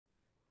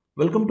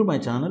Welcome to my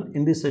channel.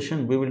 In this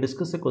session, we will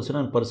discuss a question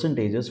on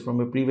percentages from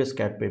a previous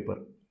CAT paper.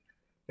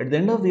 At the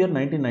end of the year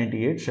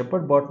 1998,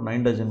 Shepard bought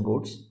 9 dozen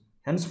goats.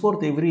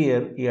 Henceforth, every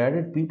year, he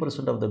added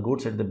P% of the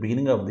goats at the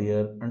beginning of the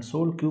year and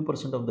sold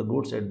Q% of the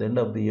goats at the end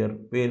of the year,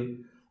 where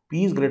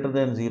P is greater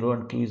than 0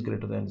 and Q is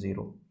greater than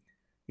 0.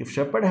 If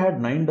Shepard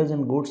had 9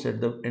 dozen goats at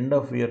the end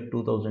of year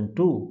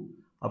 2002,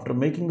 after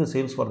making the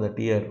sales for that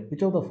year,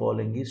 which of the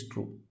following is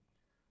true?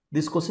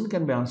 This question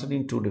can be answered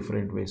in two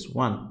different ways.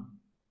 One,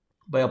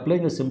 by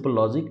applying a simple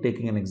logic,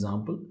 taking an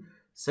example.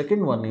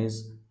 Second one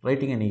is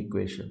writing an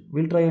equation.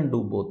 We'll try and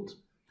do both.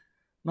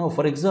 Now,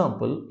 for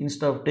example,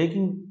 instead of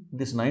taking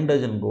this 9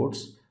 dozen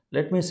goats,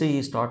 let me say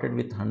he started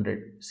with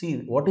 100. See,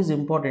 what is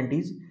important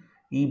is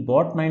he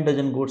bought 9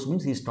 dozen goats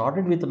means he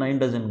started with 9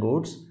 dozen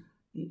goats.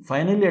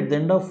 Finally, at the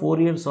end of 4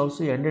 years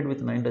also, he ended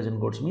with 9 dozen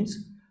goats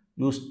means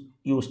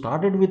you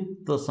started with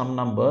some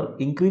number,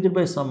 increased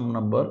by some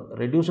number,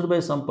 reduced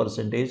by some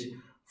percentage.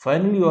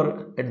 Finally, you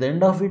are at the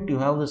end of it, you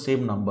have the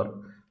same number.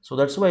 So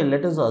that's why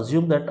let us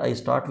assume that I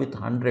start with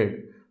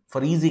 100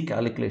 for easy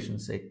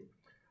calculation's sake.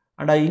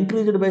 And I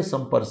increased by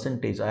some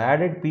percentage. I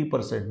added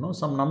P%, no,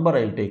 some number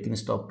I will take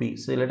instead of P.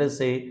 So let us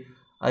say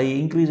I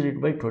increased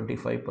it by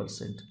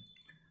 25%.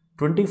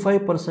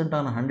 25%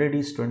 on 100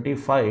 is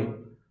 25.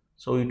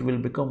 So it will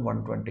become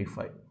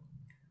 125.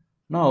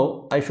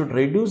 Now I should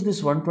reduce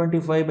this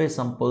 125 by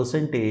some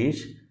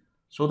percentage,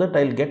 so that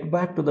I'll get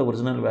back to the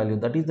original value.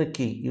 That is the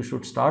key. You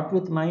should start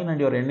with 9 and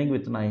you're ending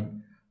with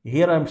 9.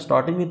 Here I'm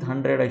starting with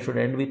 100, I should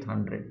end with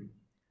 100.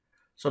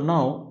 So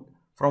now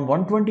from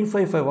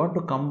 125, if I want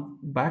to come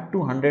back to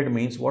 100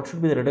 means what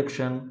should be the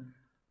reduction?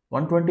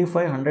 125,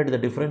 100, the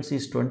difference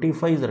is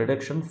 25 is the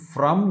reduction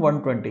from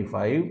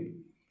 125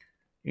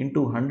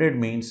 into 100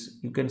 means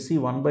you can see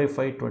 1 by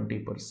 5,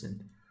 20%.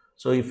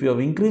 So if you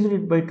have increased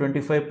it by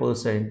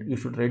 25%, you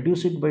should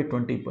reduce it by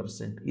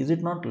 20%. Is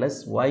it not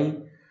less? Why?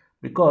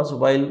 Because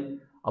while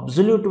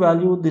absolute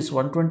value this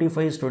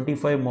 125 is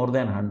 25 more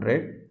than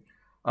 100,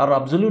 or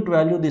absolute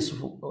value this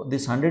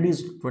 100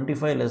 is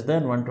 25 less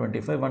than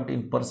 125, but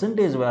in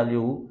percentage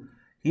value,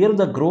 here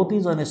the growth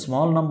is on a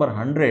small number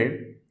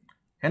 100,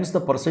 hence the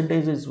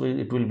percentage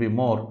it will be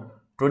more.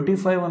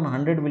 25 on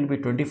 100 will be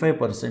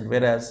 25%,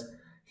 whereas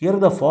here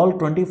the fall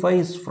 25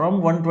 is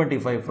from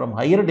 125, from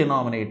higher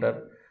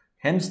denominator,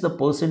 hence the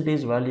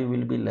percentage value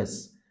will be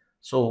less.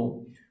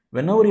 So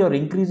whenever you are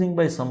increasing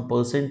by some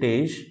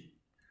percentage,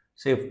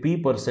 say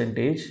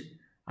P%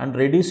 and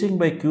reducing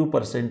by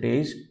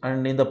Q%,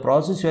 and in the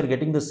process you are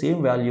getting the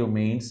same value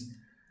means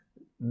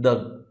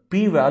the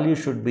P value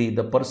should be,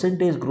 the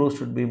percentage growth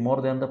should be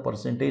more than the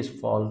percentage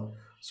fall.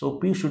 So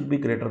P should be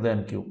greater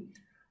than Q.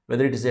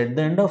 Whether it is at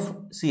the end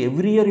of, see,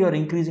 every year you are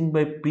increasing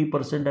by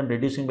P% and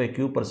reducing by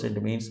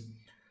Q% means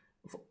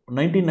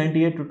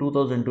 1998 to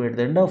 2002, at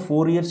the end of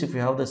 4 years if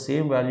you have the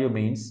same value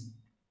means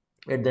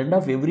at the end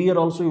of every year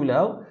also you will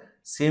have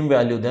same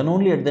value, then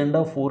only at the end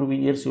of 4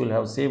 years you will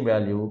have same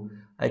value.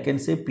 I can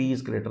say P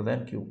is greater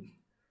than Q.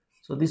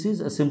 So this is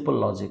a simple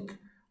logic.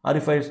 Or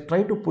if I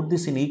try to put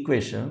this in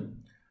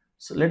equation,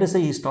 so let us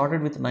say he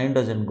started with 9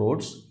 dozen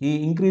goats,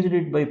 he increased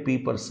it by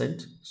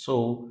P%.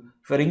 So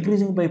if you are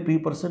increasing by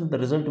P%, the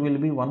result will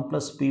be 1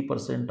 plus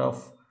P%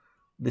 of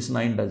this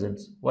 9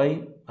 dozens.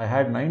 Why? I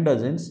had 9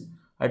 dozens.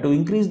 I had to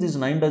increase these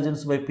 9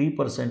 dozens by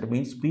P%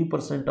 means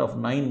P% of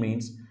 9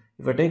 means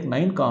if I take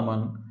 9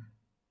 common,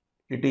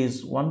 it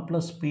is 1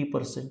 plus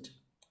P%.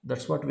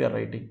 That's what we are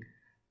writing.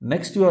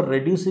 Next, you are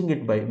reducing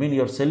it by,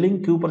 you are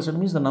selling Q%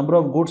 means the number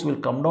of goats will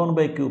come down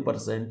by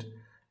Q%.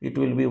 It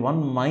will be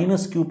 1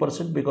 minus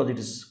Q% because it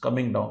is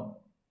coming down.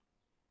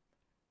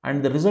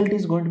 And the result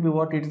is going to be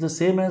what? It is the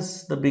same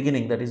as the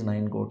beginning, that is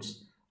 9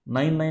 goats.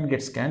 9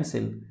 gets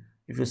cancelled.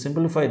 If you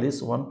simplify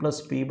this, 1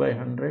 plus P by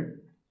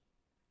 100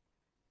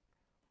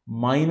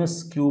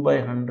 minus Q by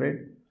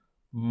 100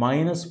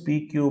 minus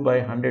PQ by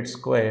 100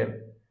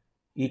 square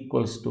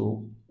equals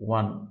to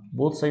 1.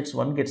 Both sides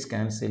 1 gets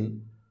cancelled.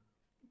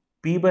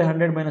 P by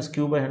 100 minus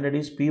Q by 100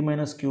 is P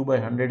minus Q by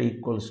 100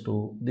 equals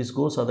to, this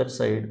goes other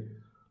side,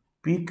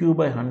 PQ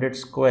by 100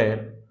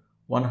 square,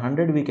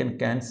 100 we can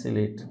cancel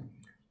it.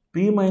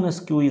 P minus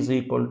Q is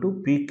equal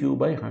to PQ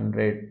by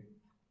 100.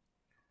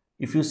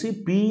 If you see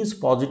P is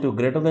positive,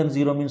 greater than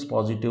 0 means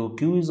positive,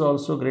 Q is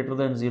also greater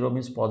than 0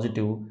 means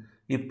positive.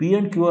 If P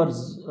and Q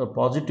are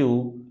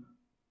positive,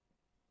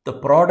 the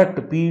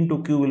product P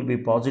into Q will be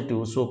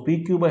positive. So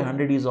PQ by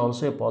 100 is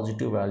also a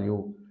positive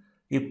value.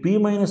 If P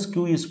minus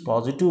Q is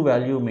positive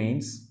value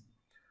means,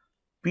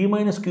 P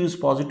minus Q is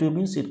positive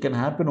means it can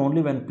happen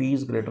only when P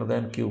is greater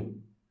than Q.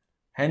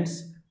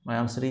 Hence, my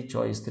answer is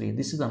choice 3.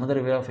 This is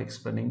another way of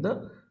explaining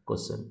the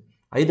question.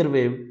 Either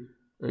way,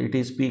 it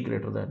is P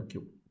greater than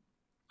Q.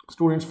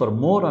 Students, for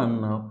more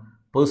on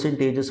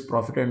percentages,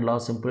 profit and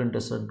loss, simple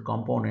interest and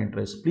compound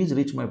interest, please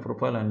reach my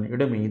profile on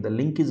Udemy. The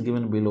link is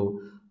given below,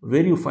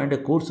 where you find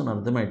a course on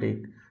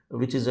arithmetic,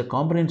 which is a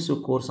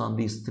comprehensive course on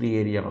these 3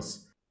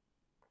 areas.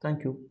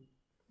 Thank you.